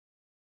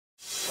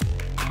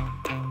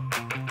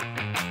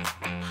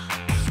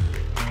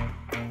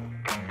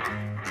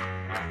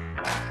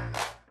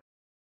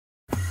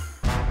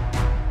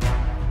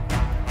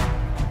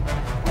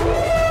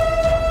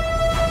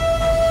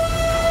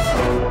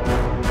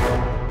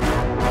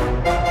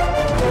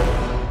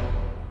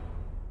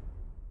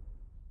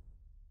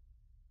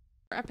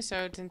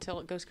episodes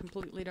until it goes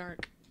completely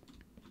dark.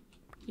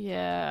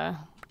 Yeah.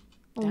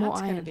 Well,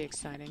 That's going to be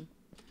exciting.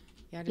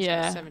 Yeah, I just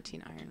got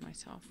 17 iron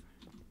myself.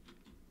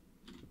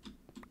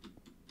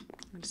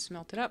 I'm going to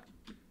smelt it up.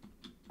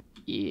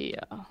 Yeah.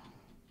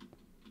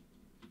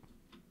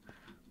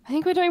 I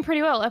think we're doing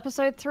pretty well.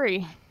 Episode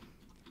 3.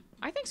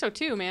 I think so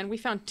too, man. We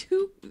found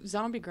 2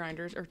 zombie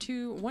grinders, or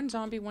 1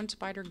 zombie, 1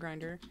 spider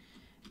grinder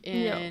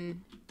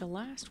in the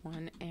last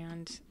one,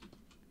 and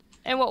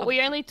what, we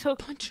only took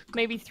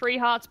maybe 3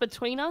 hearts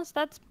between us?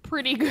 That's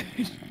pretty good.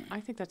 I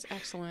think that's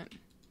excellent.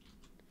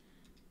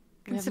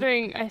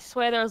 Considering, I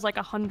swear there was like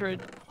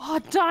 100. Oh,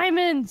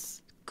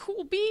 diamonds!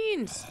 Cool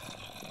beans!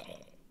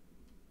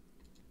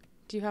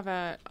 Do you have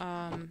an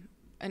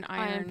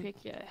iron pick?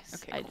 Yes,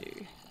 okay, I cool.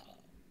 do.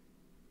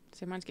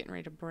 So mine's getting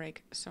ready to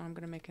break, so I'm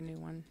gonna make a new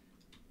one.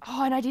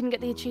 Oh, and I didn't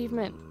get the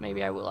achievement.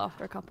 Maybe I will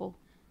after a couple.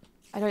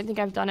 I don't think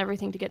I've done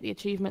everything to get the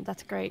achievement.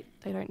 That's great.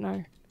 They don't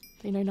know.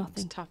 They know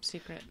nothing. It's top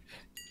secret.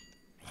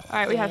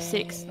 Alright, we have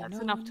 6. That's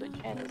enough to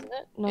enchant, isn't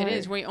it? No. It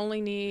is. We only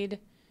need...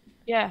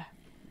 Yeah.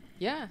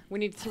 Yeah, we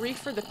need 3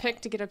 for the pick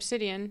to get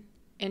obsidian,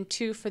 and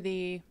 2 for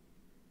the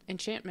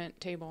enchantment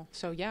table.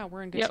 So yeah,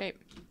 we're in good shape.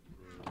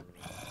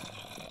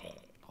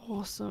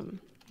 Awesome.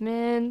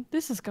 Man,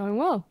 this is going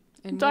well.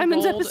 And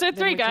Diamonds episode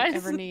 3, guys.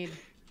 Ever need.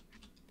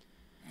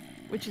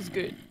 Which is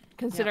good,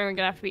 considering we're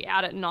gonna have to be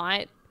out at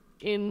night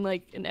in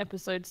like an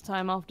episode's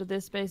time after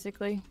this,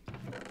 basically.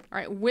 All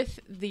right, with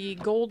the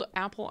gold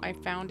apple I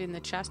found in the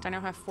chest, I now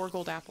have 4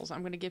 gold apples.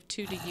 I'm gonna give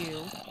 2 to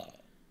you.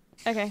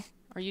 Okay.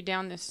 Are you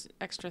down this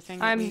extra thing?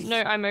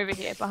 No, I'm over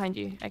here behind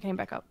you. I came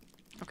back up.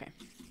 Okay.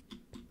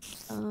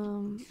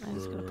 I'm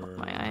just gonna put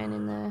my iron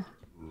in there.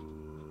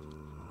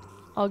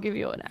 I'll give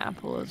you an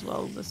apple as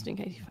well, just in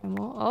case you find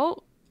more.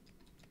 Oh!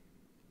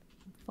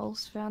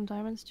 False found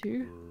diamonds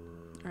too.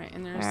 Alright,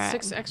 and there's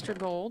 6 extra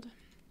gold.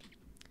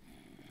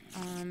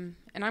 And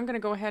I'm gonna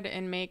go ahead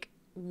and make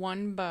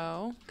 1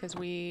 bow, because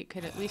we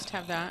could at least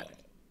have that.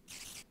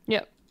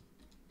 Yep.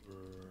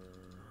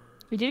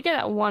 We did get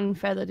that 1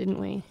 feather, didn't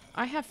we?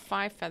 I have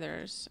 5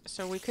 feathers,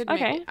 so we could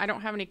make it. I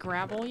don't have any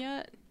gravel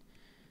yet.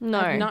 No.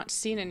 I've not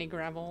seen any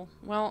gravel.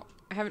 Well,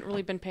 I haven't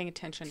really been paying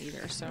attention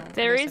either, so...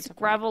 There is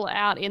gravel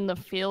out in the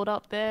field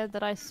up there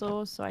that I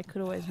saw, so I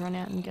could always run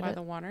out and get it. By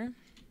the water?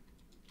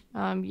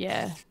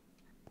 Yeah.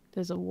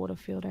 There's a water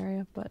field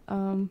area, but,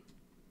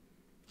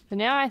 for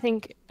now I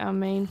think our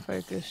main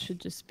focus should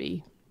just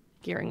be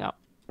gearing up.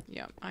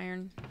 Yeah,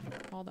 iron.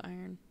 All the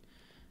iron.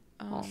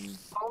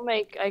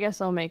 I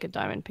guess I'll make a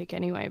diamond pick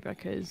anyway,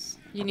 because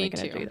you need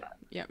to do that.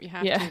 Yep, you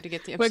have to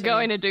get the obsidian. We're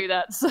going to do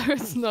that, so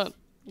it's not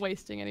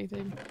wasting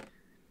anything.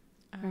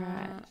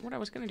 What I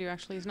was going to do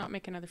actually is not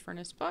make another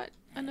furnace, but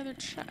another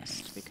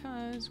chest,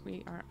 because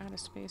we are out of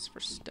space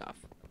for stuff.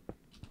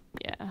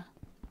 Yeah.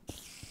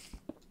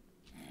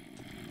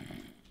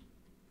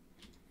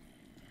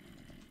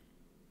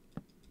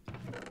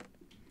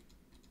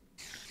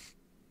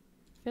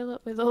 Fill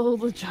it with all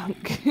the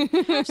junk.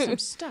 Have some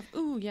stuff.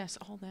 Ooh, yes,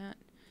 all that.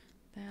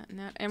 That and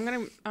that. And I'm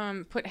going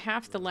to put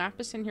half the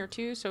lapis in here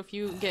too, so if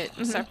you get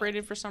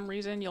separated for some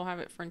reason, you'll have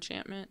it for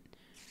enchantment.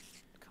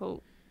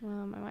 Cool. I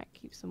might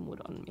keep some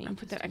wood on me. I'll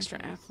put that extra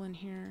apple in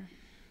here.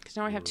 Because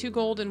now I have 2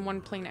 gold and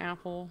 1 plain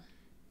apple.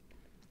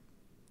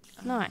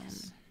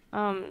 Nice.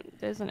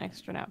 There's an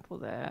extra apple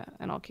there,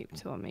 and I'll keep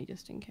 2 on me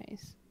just in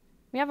case.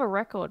 We have a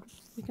record.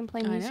 We can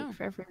play music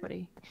for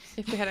everybody.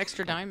 If we had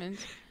extra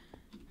diamonds.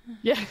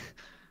 Yeah.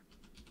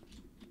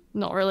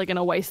 Not really going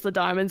to waste the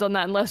diamonds on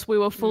that unless we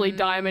were fully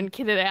diamond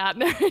kitted out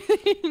and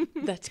everything.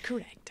 That's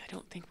correct. I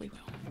don't think we will.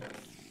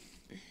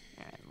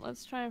 Alright,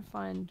 let's try and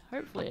find,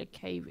 hopefully, a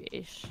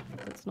cave-ish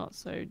that's not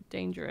so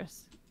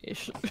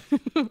dangerous-ish.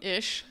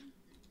 Ish?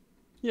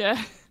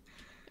 Yeah.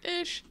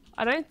 Ish.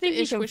 I don't think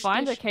you can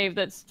find a cave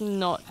that's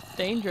not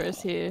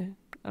dangerous here,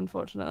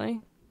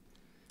 unfortunately.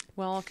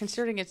 Well,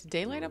 considering it's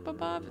daylight up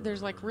above,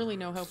 there's like really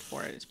no hope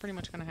for it. It's pretty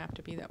much going to have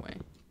to be that way.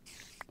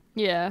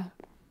 Yeah.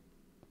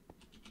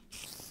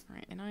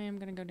 Alright, and I am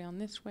going to go down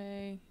this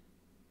way.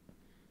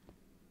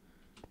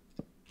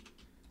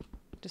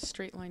 Just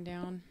straight line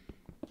down.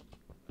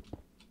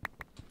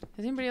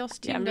 Has anybody else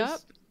teamed up?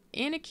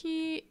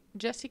 Anarchy,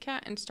 Jessica,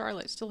 and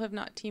Starrlett still have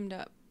not teamed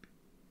up.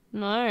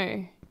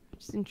 No.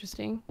 Which is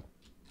interesting.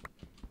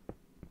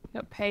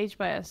 Got Paige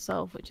by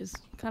herself, which is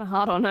kind of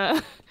hard on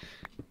her.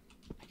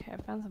 Okay, I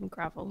found some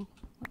gravel.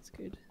 That's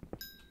good.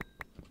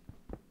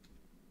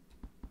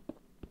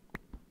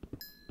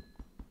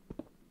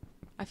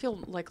 I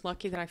feel like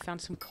lucky that I found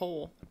some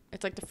coal.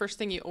 It's like the first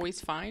thing you always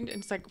find,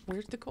 and it's like,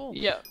 where's the coal?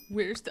 Yeah.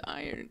 Where's the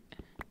iron?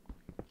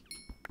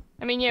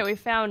 I mean, yeah, we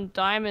found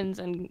diamonds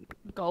and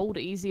gold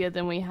easier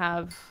than we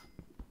have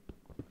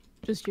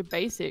just your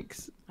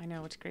basics. I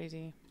know, it's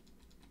crazy.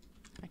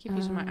 I keep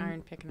using my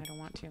iron pick and I don't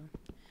want to.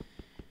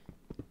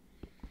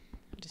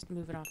 Just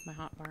move it off my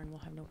hotbar and we'll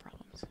have no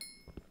problems.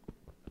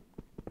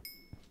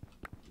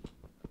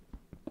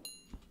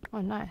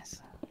 Oh,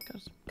 nice.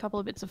 Got a couple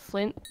of bits of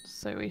flint,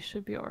 so we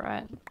should be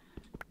alright.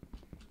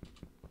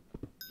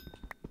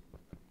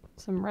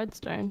 Some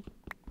redstone.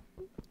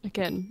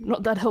 Again,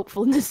 not that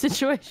helpful in this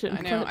situation.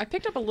 I know. but- I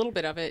picked up a little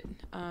bit of it.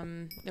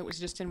 It was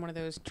just in one of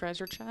those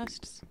treasure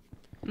chests.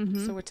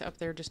 Mhm. So it's up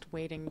there just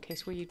waiting in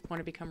case we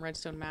want to become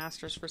redstone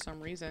masters for some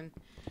reason.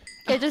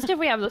 Yeah, just if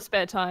we have the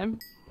spare time.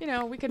 You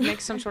know, we could make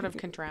some sort of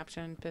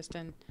contraption,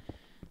 piston.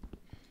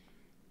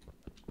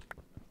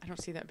 I don't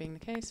see that being the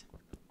case.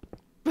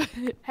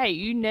 Hey,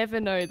 you never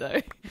know though.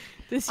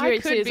 This I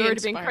UHC could has be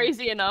already been inspired.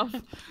 crazy enough.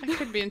 I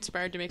could be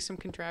inspired to make some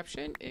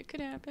contraption. It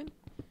could happen.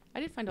 I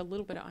did find a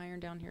little bit of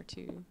iron down here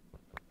too.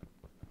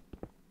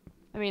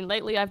 I mean,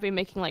 lately I've been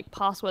making like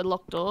password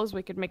locked doors.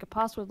 We could make a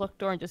password locked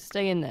door and just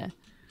stay in there.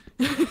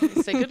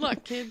 Say good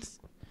luck, kids.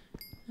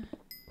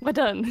 We're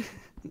done.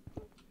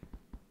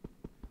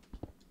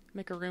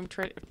 Make a room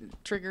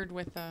triggered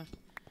with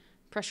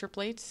pressure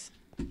plates.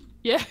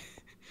 Yeah.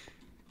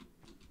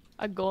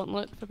 A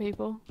gauntlet for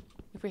people.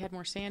 If we had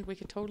more sand, we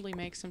could totally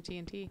make some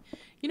TNT.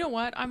 You know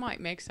what? I might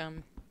make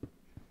some.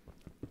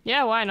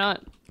 Yeah, why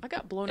not? I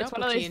got blown It's up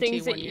one with of those TNT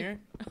things one that you- year.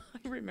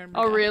 I remember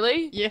Oh, that.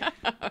 really? Yeah.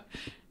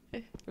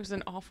 It was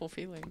an awful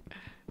feeling.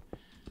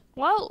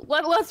 Well,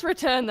 let's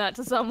return that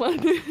to someone.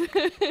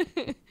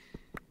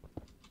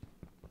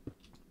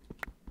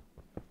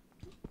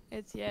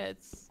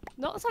 It's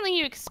not something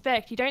you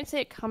expect. You don't see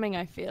it coming,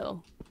 I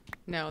feel.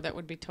 No, that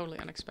would be totally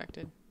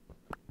unexpected.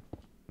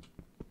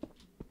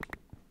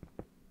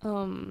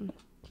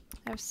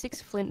 I have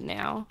 6 flint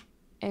now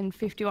and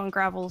 51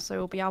 gravel, so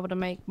we'll be able to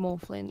make more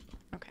flint.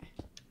 Okay.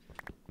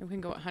 And we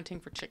can go hunting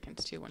for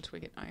chickens too once we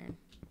get iron.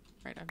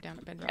 Right, I'm down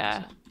at bedrock.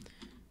 Yeah.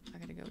 So I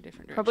gotta go a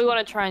different direction. Probably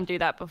want to try and do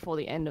that before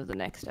the end of the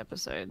next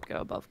episode. Go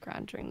above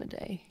ground during the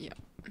day. Yep.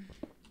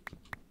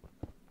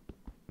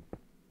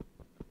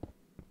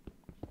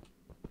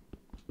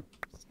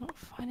 It's not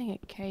finding a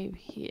cave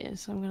here,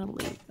 so I'm gonna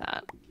leave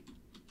that.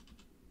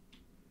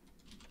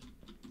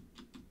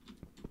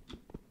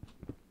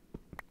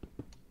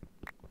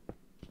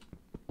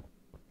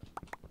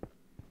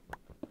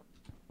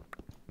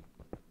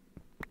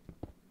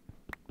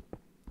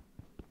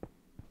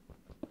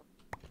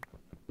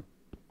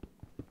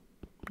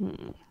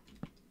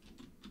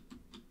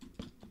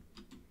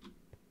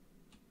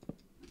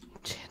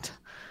 Shit.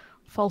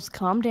 False,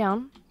 calm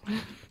down.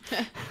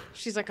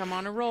 She's like, I'm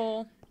on a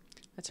roll.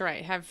 That's all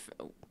right.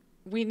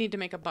 We need to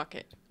make a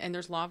bucket, and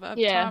there's lava up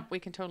Yeah. top. We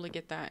can totally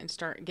get that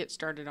and get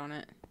started on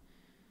it.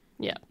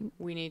 Yeah.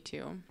 We need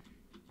to.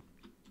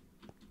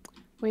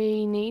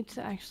 We need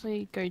to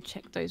actually go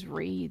check those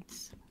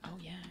reeds. Oh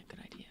yeah, good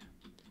idea.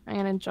 I'm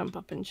gonna jump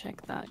up and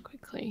check that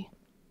quickly.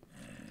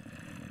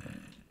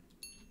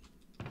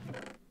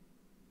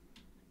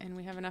 And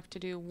we have enough to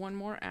do one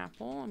more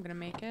apple. I'm gonna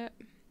make it.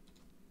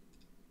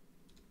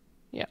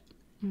 Yep.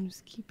 I'm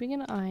just keeping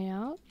an eye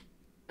out.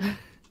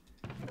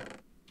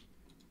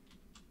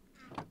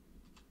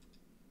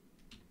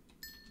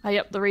 Oh,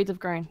 yep, the reeds have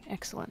grown.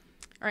 Excellent.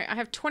 All right, I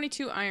have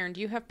 22 iron.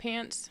 Do you have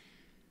pants?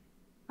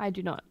 I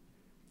do not.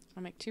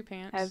 I'll make 2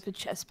 pants. I have a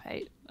chest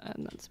plate,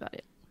 and that's about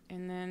it.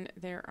 And then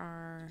there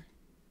are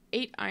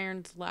 8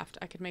 irons left.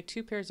 I could make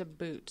 2 pairs of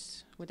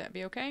boots. Would that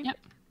be okay? Yep.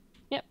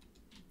 Yep.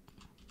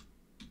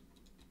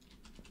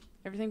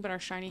 Everything but our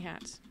shiny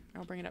hats.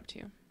 I'll bring it up to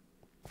you.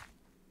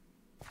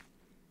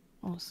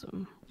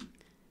 Awesome.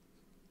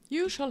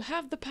 You shall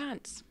have the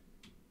pants.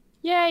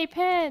 Yay,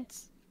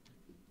 pants!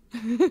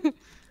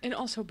 And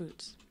also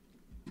boots.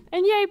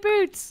 And yay,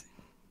 boots!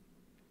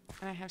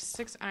 And I have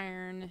 6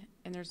 iron,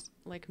 and there's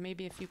like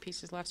maybe a few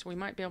pieces left, so we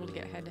might be able to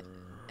get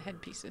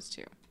head pieces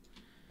too.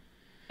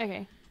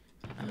 Okay.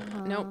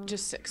 Nope,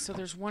 just 6. So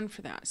there's 1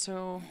 for that.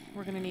 So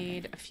we're gonna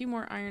need a few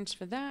more irons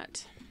for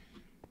that.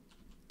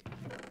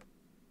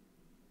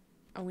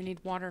 Oh, we need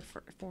water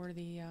for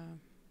the.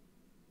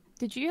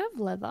 Did you have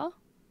leather?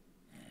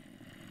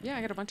 Yeah,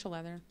 I got a bunch of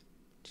leather.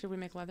 Should we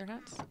make leather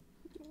hats?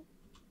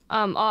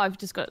 Oh, I've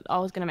just got. I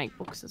was gonna make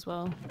books as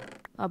well.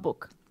 A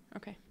book.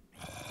 Okay.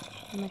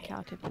 I'm a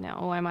cow tipper now.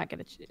 Oh, I might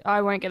get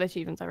I won't get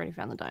achievements. I already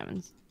found the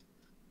diamonds.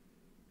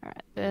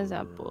 Alright, there's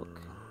our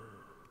book.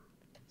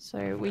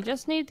 So we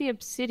just need the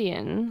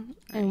obsidian,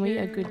 and we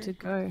are good to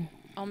go.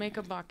 I'll make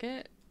a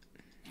bucket.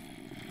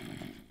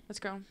 Let's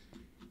go.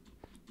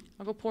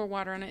 I'll go pour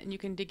water on it, and you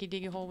can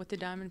diggy hole with the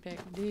diamond pick.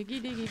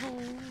 Diggy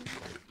hole.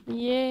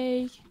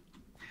 Yay!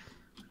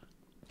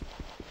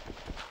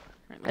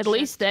 Right, At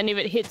least then, if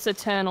it hits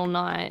Eternal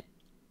Night,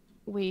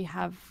 we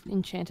have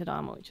enchanted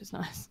armor, which is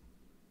nice.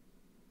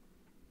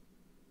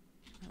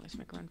 Let's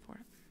make a run for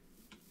it.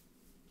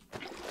 I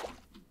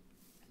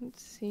don't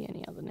see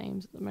any other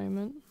names at the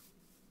moment.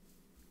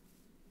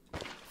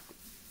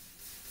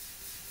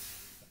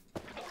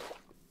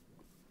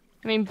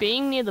 I mean,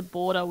 being near the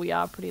border, we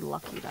are pretty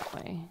lucky that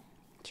way.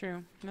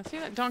 True. Now see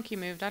that donkey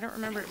moved. I don't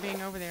remember it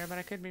being over there, but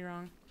I could be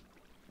wrong.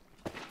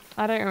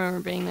 I don't remember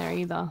being there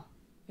either.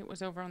 It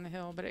was over on the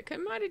hill, but it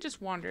might have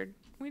just wandered.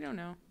 We don't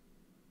know.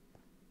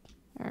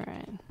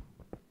 Alright.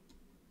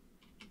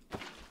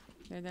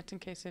 There, that's in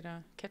case it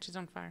catches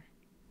on fire.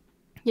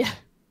 Yeah.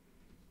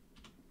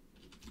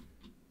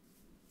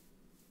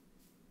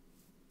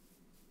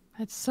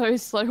 It's so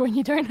slow when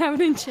you don't have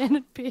an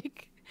enchanted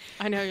pick.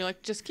 I know, you're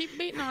like, just keep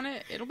beating on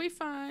it. It'll be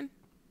fine.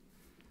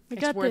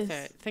 It's worth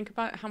it. Think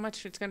about how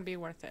much it's going to be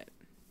worth it.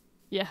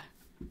 Yeah.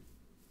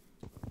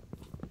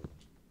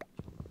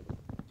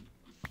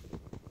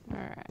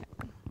 Alright.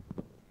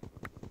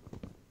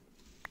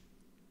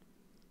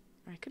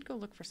 I could go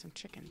look for some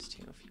chickens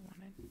too if you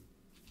wanted.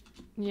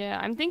 Yeah,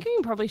 I'm thinking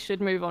we probably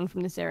should move on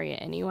from this area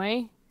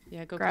anyway.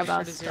 Yeah, go grab closer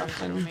our to 0, stuff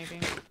 0 and... maybe.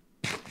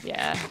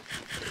 Yeah.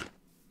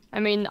 I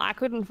mean, I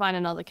couldn't find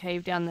another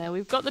cave down there.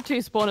 We've got the 2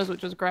 spawners,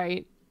 which was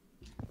great.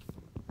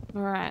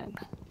 Alright.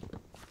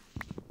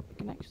 We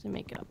can actually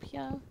make it up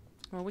here.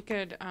 Well, we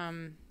could,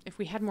 if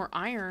we had more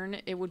iron,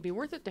 it would be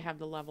worth it to have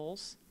the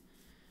levels.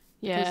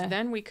 Yeah. Because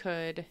then we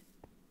could,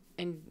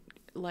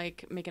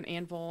 like, make an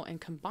anvil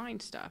and combine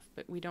stuff.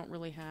 But we don't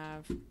really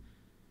have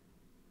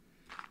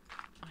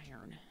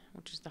iron,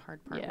 which is the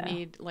hard part. Yeah. We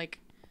need, like,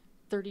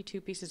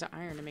 32 pieces of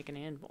iron to make an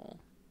anvil.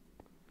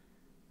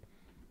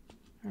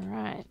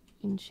 Alright.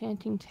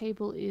 Enchanting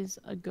table is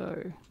a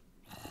go.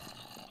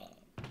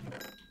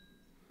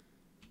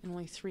 And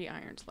only 3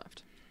 irons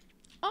left.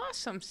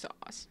 Awesome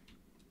sauce.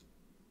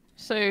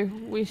 So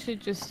we should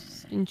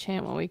just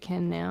enchant what we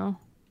can now,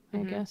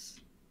 I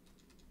guess.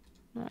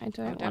 No, I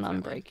don't want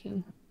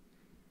unbreaking.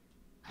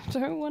 I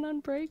don't want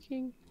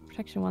unbreaking.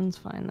 Protection 1's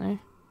fine though.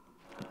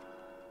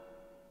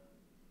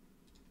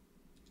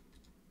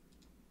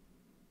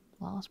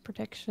 Blast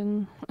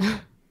protection.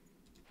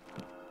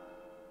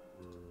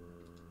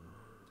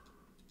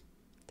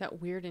 That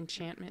weird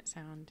enchantment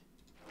sound.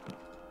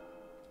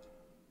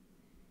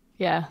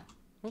 Yeah.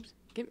 Whoops.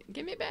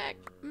 Give me back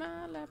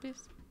my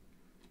lapis.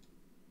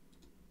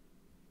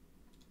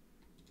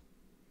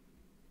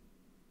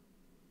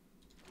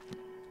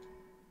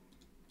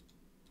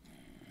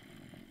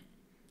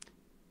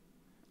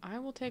 I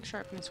will take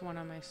sharpness 1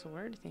 on my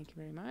sword. Thank you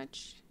very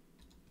much.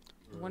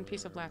 1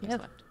 piece of lapis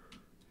left.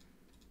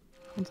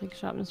 I'll take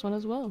sharpness 1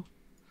 as well.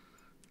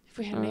 If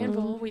we had an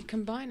anvil, we'd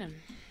combine them.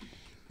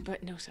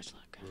 But no such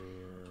luck.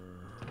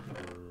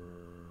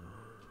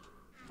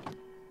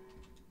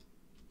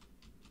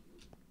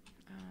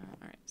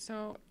 Alright,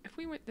 so if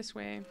we went this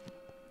way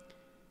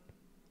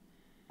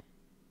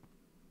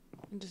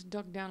and just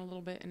dug down a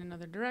little bit in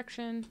another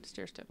direction,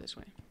 stair step this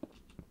way.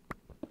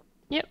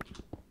 Yep.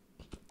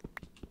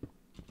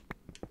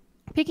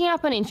 Picking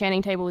up an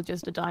enchanting table with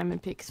just a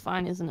diamond pick's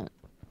fine, isn't it?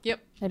 Yep.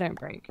 They don't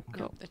break.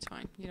 Cool. Yep, that's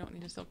fine. You don't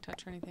need a silk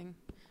touch or anything.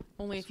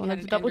 Only Just if you had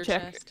wanted an to double ender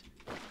check. chest.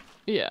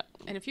 Yeah.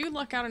 And if you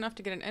luck out enough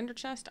to get an ender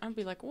chest, I'd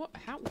be like,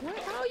 how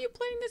are you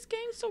playing this game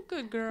so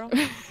good, girl?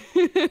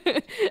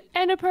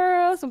 Ender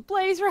pearl, some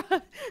blaze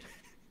rod.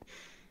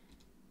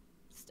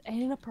 Just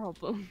ain't a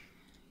problem.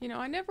 You know,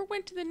 I never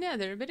went to the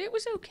nether, but it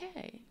was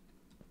okay.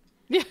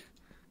 Yeah.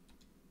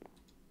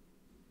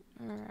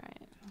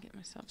 Alright. Get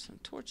myself some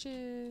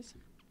torches.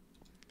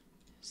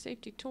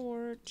 Safety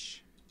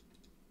torch.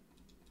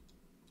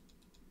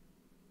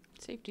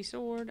 Safety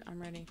sword. I'm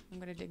ready. I'm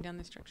going to dig down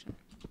this direction.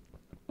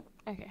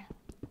 Okay.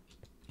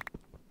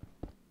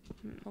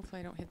 Hopefully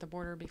I don't hit the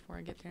border before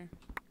I get there.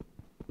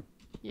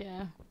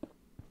 Yeah.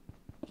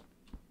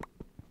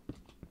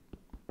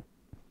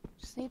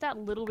 Just need that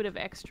little bit of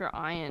extra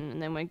iron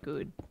and then we're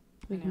good.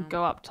 We can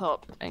go up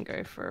top and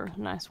go for a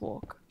nice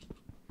walk.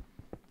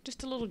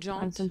 Just a little Find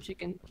jaunt. some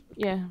chicken.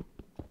 Yeah.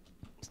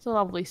 Just a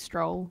lovely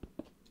stroll.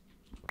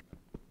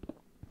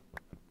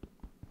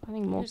 I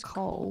think more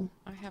coal.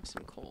 I have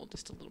some coal,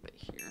 just a little bit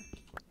here.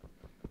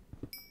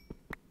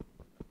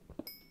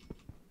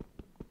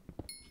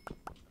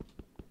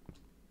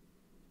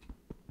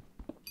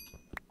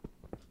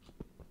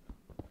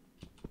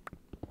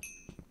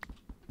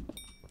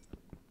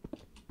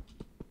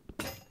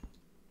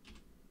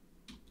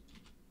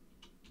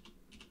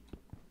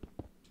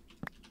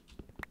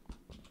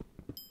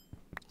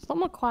 It's a lot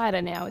more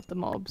quieter now with the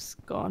mobs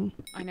gone.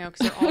 I know,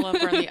 because they're all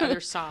over on the other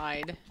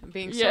side,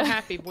 being so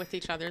happy with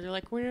each other. They're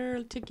like,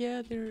 we're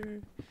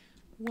together.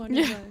 One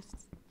of us.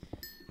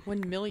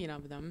 1 million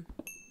of them.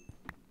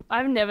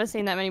 I've never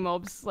seen that many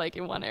mobs like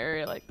in one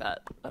area like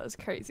that. That was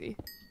crazy.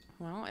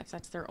 Well, if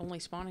that's their only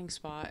spawning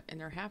spot and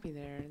they're happy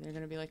there, they're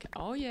going to be like,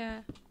 oh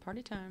yeah,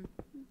 party time.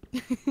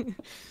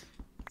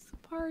 It's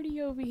a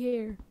party over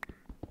here.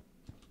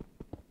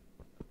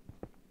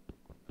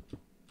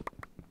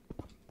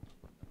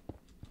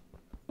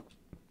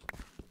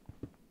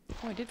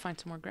 Oh, I did find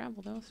some more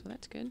gravel though, so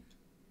that's good.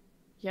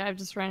 Yeah, I've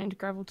just ran into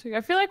gravel too.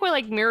 I feel like we're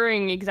like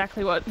mirroring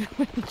exactly what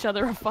each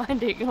other are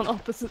finding on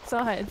opposite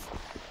sides.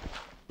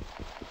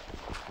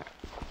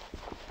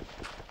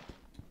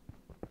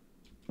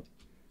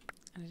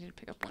 And I did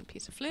pick up 1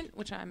 piece of flint,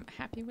 which I'm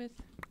happy with.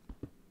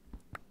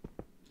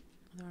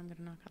 Although I'm going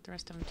to knock out the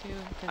rest of them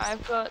too.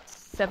 I've got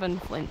 7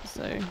 flint,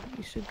 so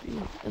you should be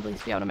at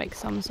least be able to make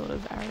some sort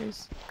of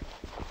arrows.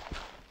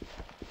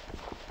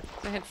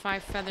 I had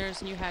 5 feathers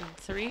and you had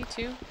 3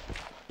 too?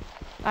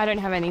 I don't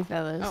have any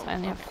feathers. Oh, I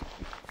only have,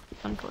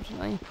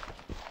 unfortunately.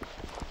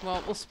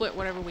 Well, we'll split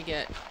whatever we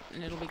get,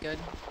 and it'll be good.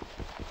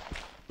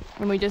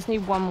 And we just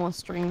need 1 more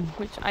string,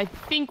 which I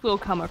think we'll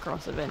come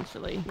across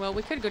eventually. Well,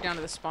 we could go down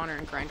to the spawner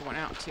and grind one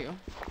out too.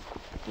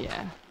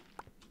 Yeah.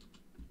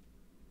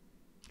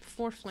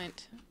 4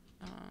 flint.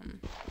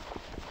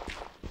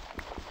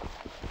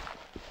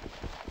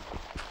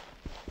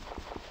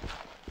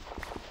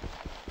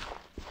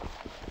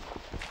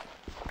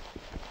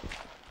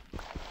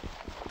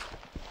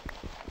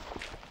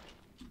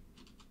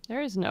 There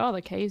is no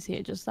other caves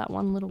here, just that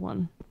one little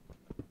one.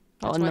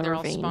 That's in why the they're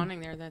all ravine. spawning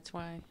there, that's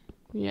why.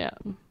 Yeah.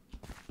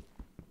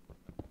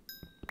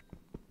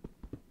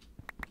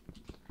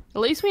 At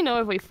least we know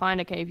if we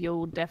find a cave,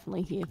 you'll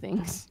definitely hear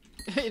things.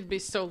 It'd be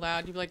so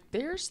loud. You'd be like,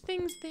 there's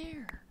things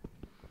there.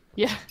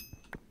 Yeah.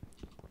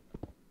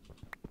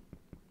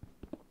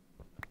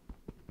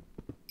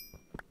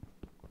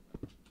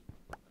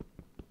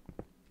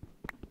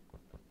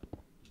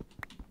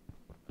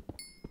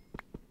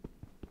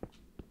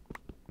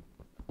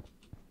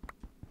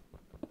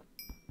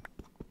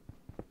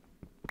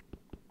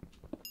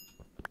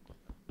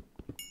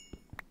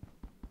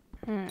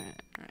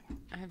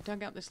 I have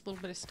dug out this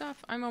little bit of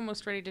stuff. I'm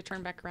almost ready to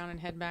turn back around and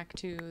head back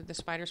to the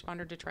spider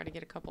spawner to try to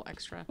get a couple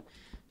extra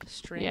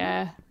string.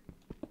 Yeah.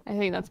 I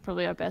think that's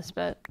probably our best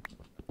bet.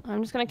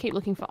 I'm just gonna keep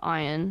looking for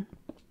iron.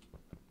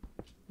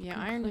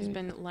 Yeah, iron has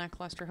been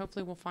lackluster.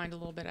 Hopefully we'll find a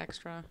little bit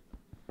extra.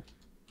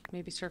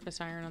 Maybe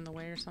surface iron on the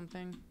way or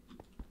something.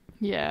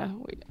 Yeah.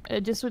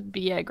 It just would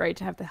be great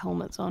to have the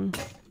helmets on.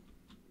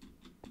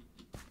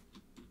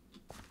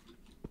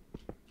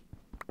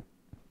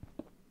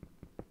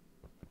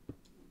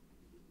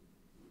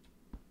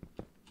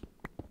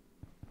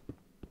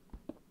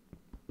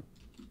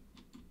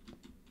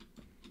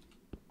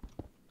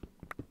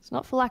 It's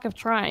not for lack of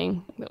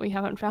trying that we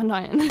haven't found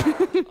iron.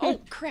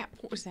 Oh, crap.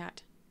 What was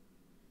that?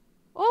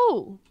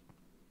 Oh!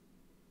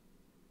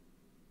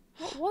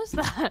 What was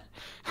that?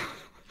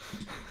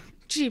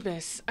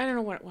 Jeebus. I don't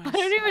know what it was. I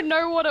don't even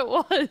know what it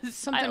was.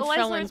 Something all I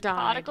fell saw and was died.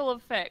 particle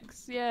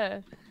effects, yeah.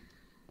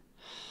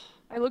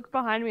 I looked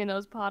behind me and there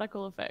was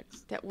particle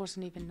effects. That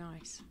wasn't even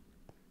nice.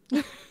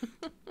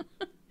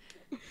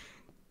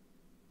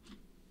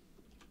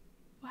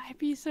 Why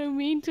be so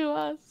mean to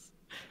us?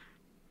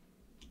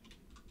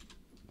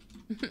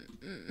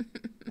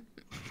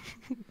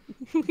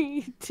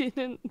 We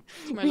didn't.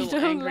 It's my We little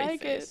don't angry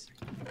like face.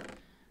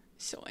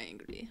 So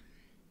angry.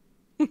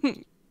 it.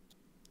 We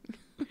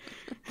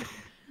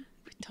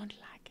don't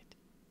like it.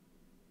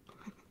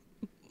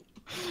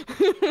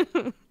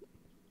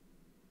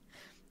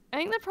 I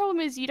think the problem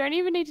is you don't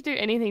even need to do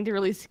anything to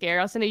really scare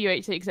us in a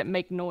UHC except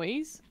make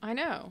noise. I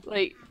know.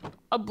 Like,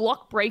 a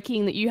block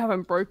breaking that you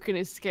haven't broken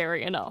is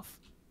scary enough.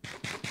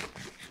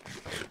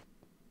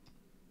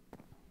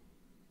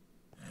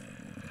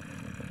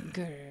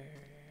 Grr,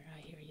 I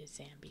hear you,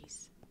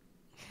 zombies.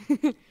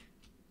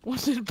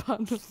 Wanted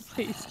button,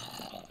 please.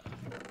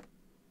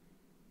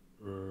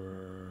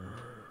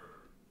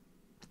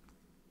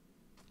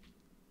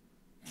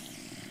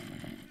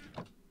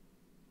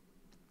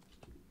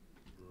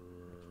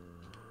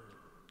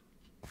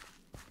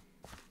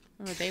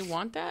 Oh, they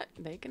want that?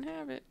 They can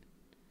have it.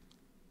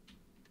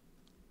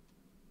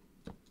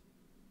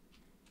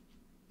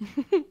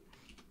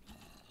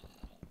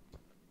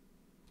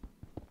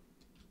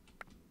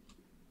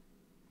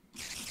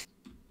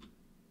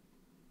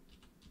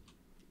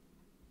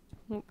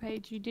 Well,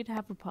 Paige, you did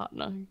have a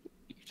partner.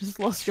 You just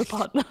lost your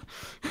partner.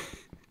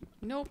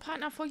 No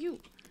partner for you.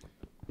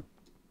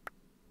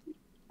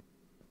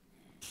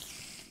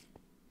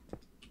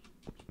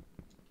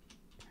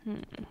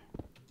 Hmm.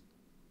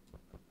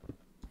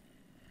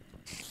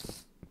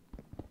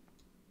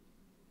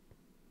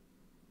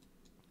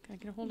 Can I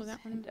get a hold of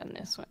that one? Down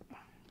this way.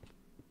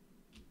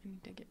 I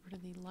need to get rid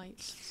of the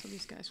lights so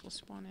these guys will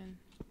spawn in.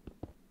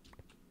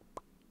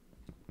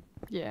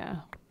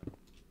 Yeah.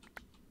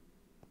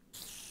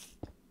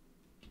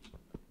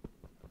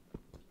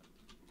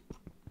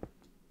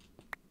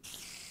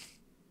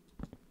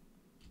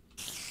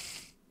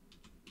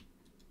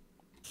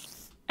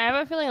 I have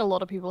a feeling a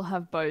lot of people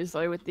have bows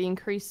though. With the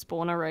increased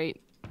spawner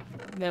rate,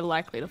 they're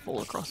likely to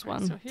fall across Right,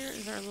 one. so here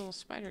is our little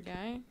spider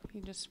guy.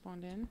 He just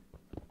spawned in.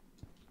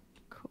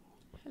 Cool.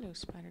 Hello,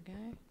 spider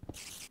guy.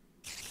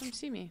 Come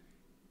see me.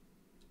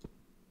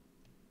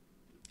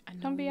 I know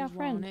Come be you our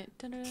friend. want it.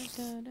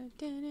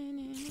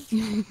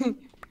 Da-da-da-da-da-da-da.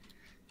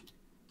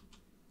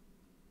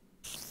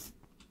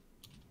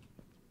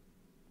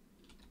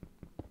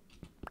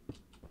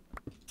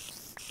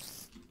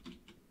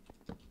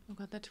 Oh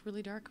god, that's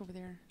really dark over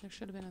there. There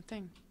should have been a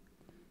thing.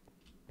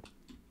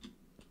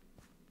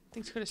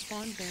 Things could have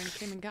spawned there and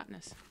came and gotten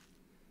us.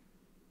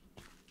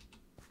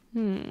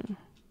 Hmm.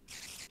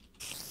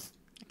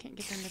 I can't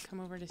get them to come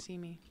over to see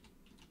me.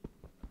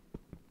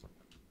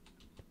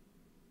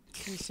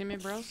 Can you see me,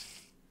 bros?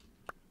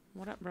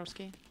 What up,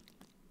 broski?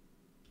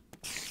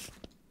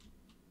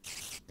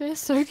 They're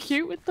so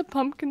cute with the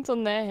pumpkins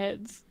on their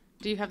heads.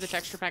 Do you have the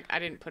texture pack? I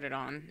didn't put it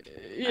on.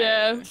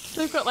 Yeah,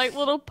 they've got like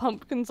little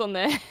pumpkins on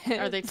their heads.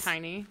 Are they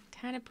tiny?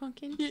 Tiny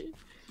pumpkins?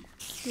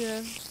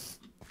 Yeah.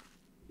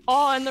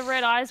 Oh, and the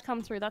red eyes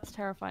come through. That's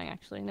terrifying,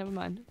 actually. Never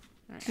mind.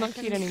 Alright, Not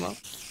cute anymore.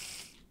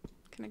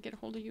 Can I get a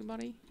hold of you,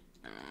 buddy?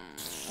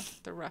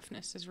 The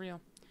roughness is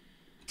real.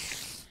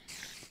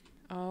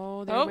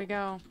 Oh, there we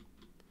go.